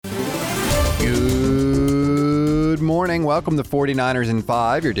morning. Welcome to 49ers in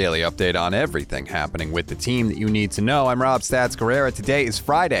 5, your daily update on everything happening with the team that you need to know. I'm Rob Stats Guerrera. Today is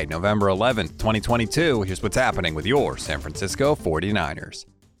Friday, November 11th, 2022. Here's what's happening with your San Francisco 49ers.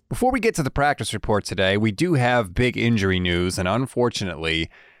 Before we get to the practice report today, we do have big injury news, and unfortunately,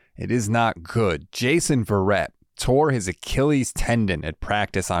 it is not good. Jason Verrett tore his Achilles tendon at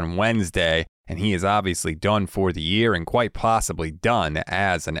practice on Wednesday, and he is obviously done for the year and quite possibly done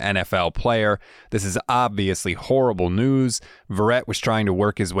as an NFL player. This is obviously horrible news. Verrett was trying to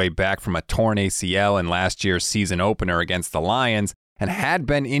work his way back from a torn ACL in last year's season opener against the Lions and had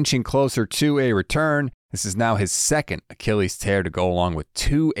been inching closer to a return. This is now his second Achilles tear to go along with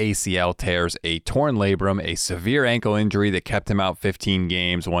 2 ACL tears, a torn labrum, a severe ankle injury that kept him out 15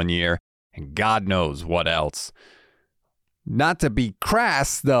 games one year, and God knows what else. Not to be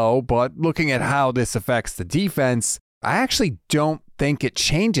crass, though, but looking at how this affects the defense, I actually don't think it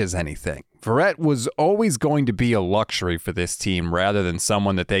changes anything. Verrett was always going to be a luxury for this team rather than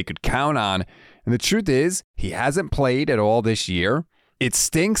someone that they could count on. And the truth is, he hasn't played at all this year. It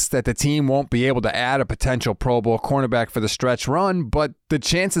stinks that the team won't be able to add a potential Pro Bowl cornerback for the stretch run, but the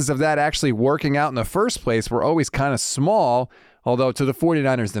chances of that actually working out in the first place were always kind of small. Although to the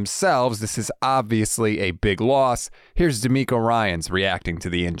 49ers themselves, this is obviously a big loss. Here's D'Amico Ryans reacting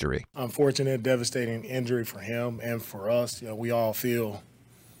to the injury. Unfortunate, devastating injury for him and for us. We all feel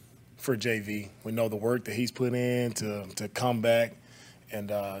for JV. We know the work that he's put in to come back.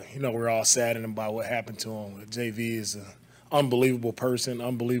 And, we're all saddened by what happened to him. JV is an unbelievable person,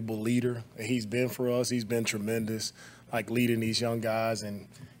 unbelievable leader. He's been for us. He's been tremendous, leading these young guys and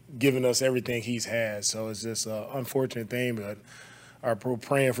giving us everything he's had. So it's just an unfortunate thing, but we're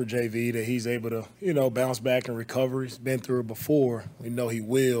praying for JV that he's able to, bounce back and recover. He's been through it before. We know he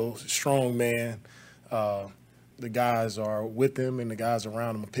will. Strong man. The guys are with him and the guys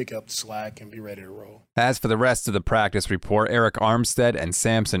around him will pick up the slack and be ready to roll. As for the rest of the practice report, Eric Armstead and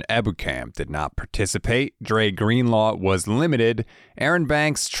Samson Ebukam did not participate. Dre Greenlaw was limited. Aaron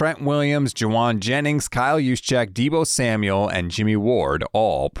Banks, Trent Williams, Juwan Jennings, Kyle Juszczyk, Deebo Samuel, and Jimmy Ward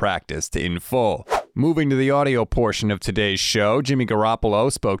all practiced in full. Moving to the audio portion of today's show, Jimmy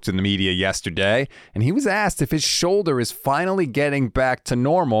Garoppolo spoke to the media yesterday, and he was asked if his shoulder is finally getting back to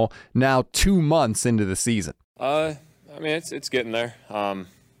normal now 2 months into the season. It's getting there.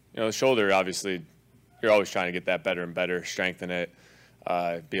 The shoulder, obviously, you're always trying to get that better and better, strengthen it,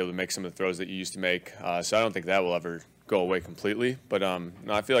 be able to make some of the throws that you used to make. So I don't think that will ever go away completely. But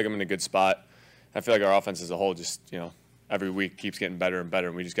I feel like I'm in a good spot. I feel like our offense as a whole just, every week keeps getting better and better,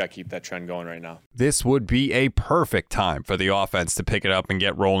 and we just got to keep that trend going right now. This would be a perfect time for the offense to pick it up and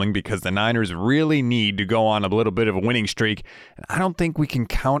get rolling because the Niners really need to go on a little bit of a winning streak, and I don't think we can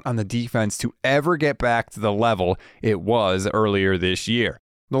count on the defense to ever get back to the level it was earlier this year.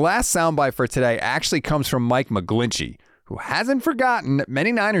 The last soundbite for today actually comes from Mike McGlinchey, who hasn't forgotten that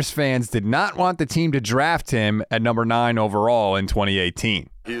many Niners fans did not want the team to draft him at number 9 overall in 2018.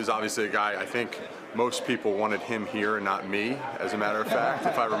 He was obviously a guy, I think most people wanted him here and not me, as a matter of fact,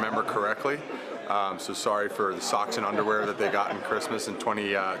 if I remember correctly. So sorry for the socks and underwear that they got in Christmas in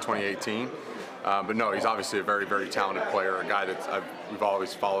 2018. But no, he's obviously a very, very talented player, a guy that we've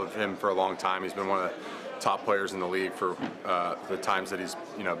always followed him for a long time. He's been one of the top players in the league for the times that he's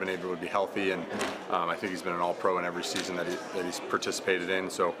been able to be healthy, and I think he's been an All-Pro in every season that he's participated in.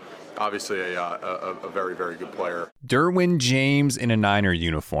 So obviously a very, very good player. Derwin James in a Niner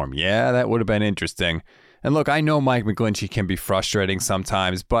uniform. Yeah, that would have been interesting. And look, I know Mike McGlinchey can be frustrating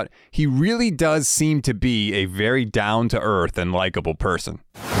sometimes, but he really does seem to be a very down-to-earth and likable person.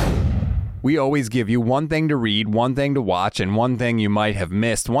 We always give you one thing to read, one thing to watch, and one thing you might have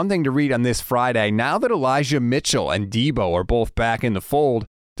missed. One thing to read on this Friday. Now that Elijah Mitchell and Deebo are both back in the fold,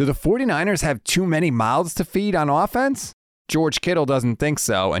 do the 49ers have too many mouths to feed on offense? George Kittle doesn't think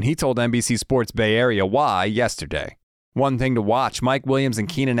so, and he told NBC Sports Bay Area why yesterday. One thing to watch, Mike Williams and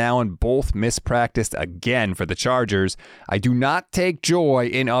Keenan Allen both mispracticed again for the Chargers. I do not take joy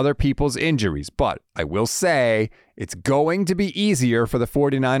in other people's injuries, but I will say it's going to be easier for the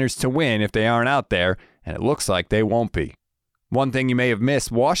 49ers to win if they aren't out there, and it looks like they won't be. One thing you may have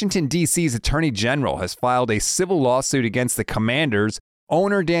missed, Washington, D.C.'s Attorney General has filed a civil lawsuit against the Commanders,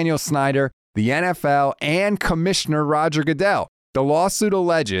 owner Daniel Snyder, the NFL, and Commissioner Roger Goodell. The lawsuit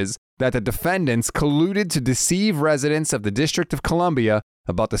alleges that the defendants colluded to deceive residents of the District of Columbia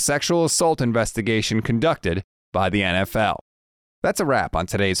about the sexual assault investigation conducted by the NFL. That's a wrap on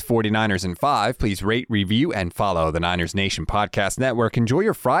today's 49ers in 5. Please rate, review, and follow the Niners Nation Podcast Network. Enjoy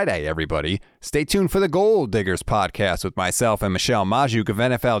your Friday, everybody. Stay tuned for the Gold Diggers podcast with myself and Michelle Majuk of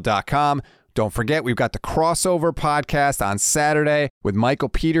NFL.com. Don't forget, we've got the Crossover podcast on Saturday with Michael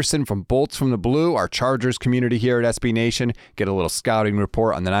Peterson from Bolts from the Blue, our Chargers community here at SB Nation. Get a little scouting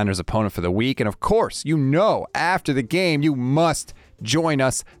report on the Niners opponent for the week. And of course, after the game, you must join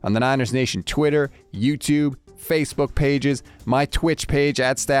us on the Niners Nation Twitter, YouTube, Facebook pages, my Twitch page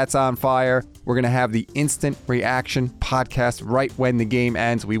at Stats on Fire. We're going to have the instant reaction podcast right when the game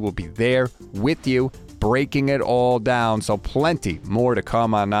ends. We will be there with you, breaking it all down. So plenty more to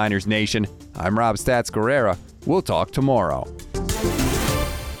come on Niners Nation. I'm Rob Stats Guerrera. We'll talk tomorrow.